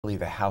really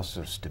the house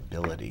of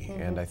stability.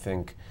 And I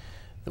think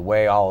the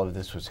way all of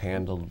this was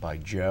handled by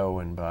Joe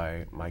and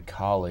by my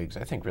colleagues,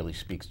 I think really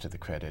speaks to the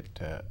credit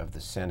of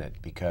the Senate,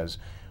 because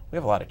we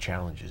have a lot of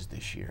challenges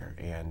this year,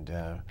 and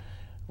a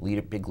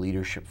big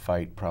leadership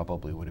fight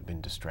probably would have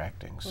been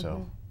distracting.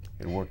 So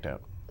it worked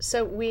out.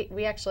 So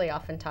we actually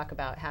often talk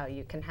about how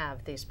you can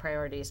have these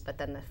priorities, but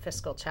then the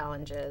fiscal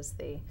challenges,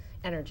 the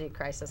energy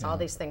crisis, all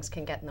these things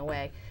can get in the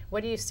way.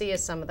 What do you see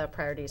as some of the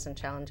priorities and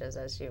challenges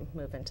as you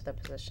move into the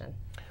position?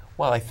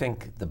 Well, I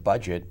think the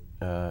budget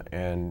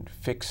and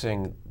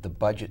fixing the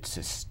budget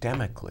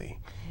systemically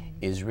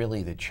is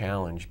really the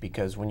challenge,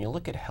 because when you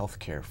look at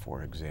healthcare,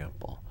 for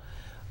example,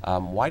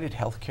 why did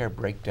healthcare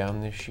break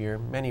down this year?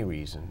 Many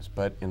reasons,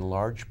 but in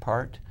large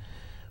part,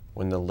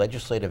 when the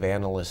legislative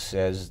analyst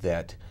says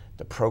that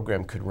the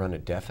program could run a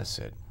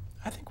deficit,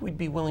 I think we'd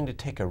be willing to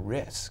take a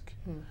risk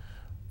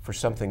for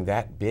something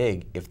that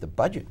big if the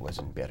budget was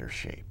in better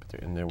shape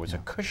and there was a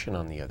cushion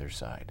on the other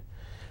side.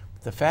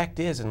 The fact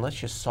is,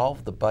 unless you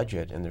solve the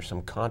budget and there's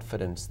some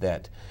confidence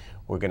that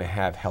we're going to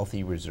have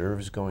healthy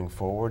reserves going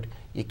forward,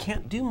 you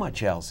can't do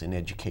much else in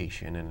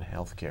education and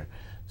healthcare.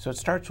 So it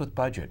starts with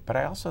budget. But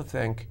I also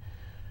think,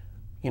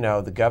 you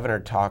know, the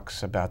governor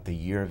talks about the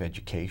year of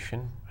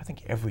education. I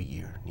think every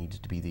year needs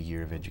to be the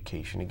year of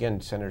education. Again,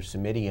 Senator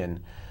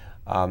Simitian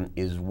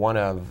is one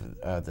of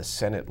the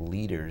Senate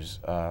leaders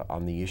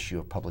on the issue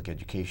of public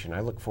education.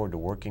 I look forward to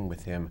working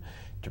with him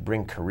to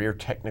bring career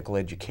technical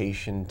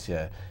education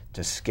to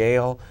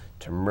scale,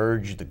 to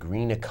merge the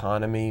green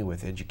economy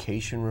with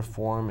education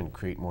reform and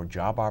create more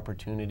job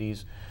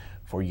opportunities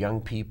for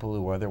young people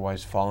who are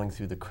otherwise falling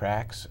through the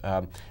cracks.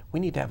 We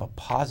need to have a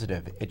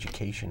positive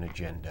education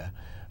agenda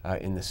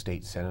in the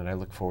state Senate. I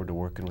look forward to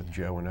working with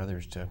Joe and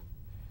others to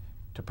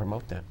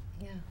promote that.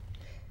 Yeah.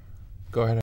 Go ahead.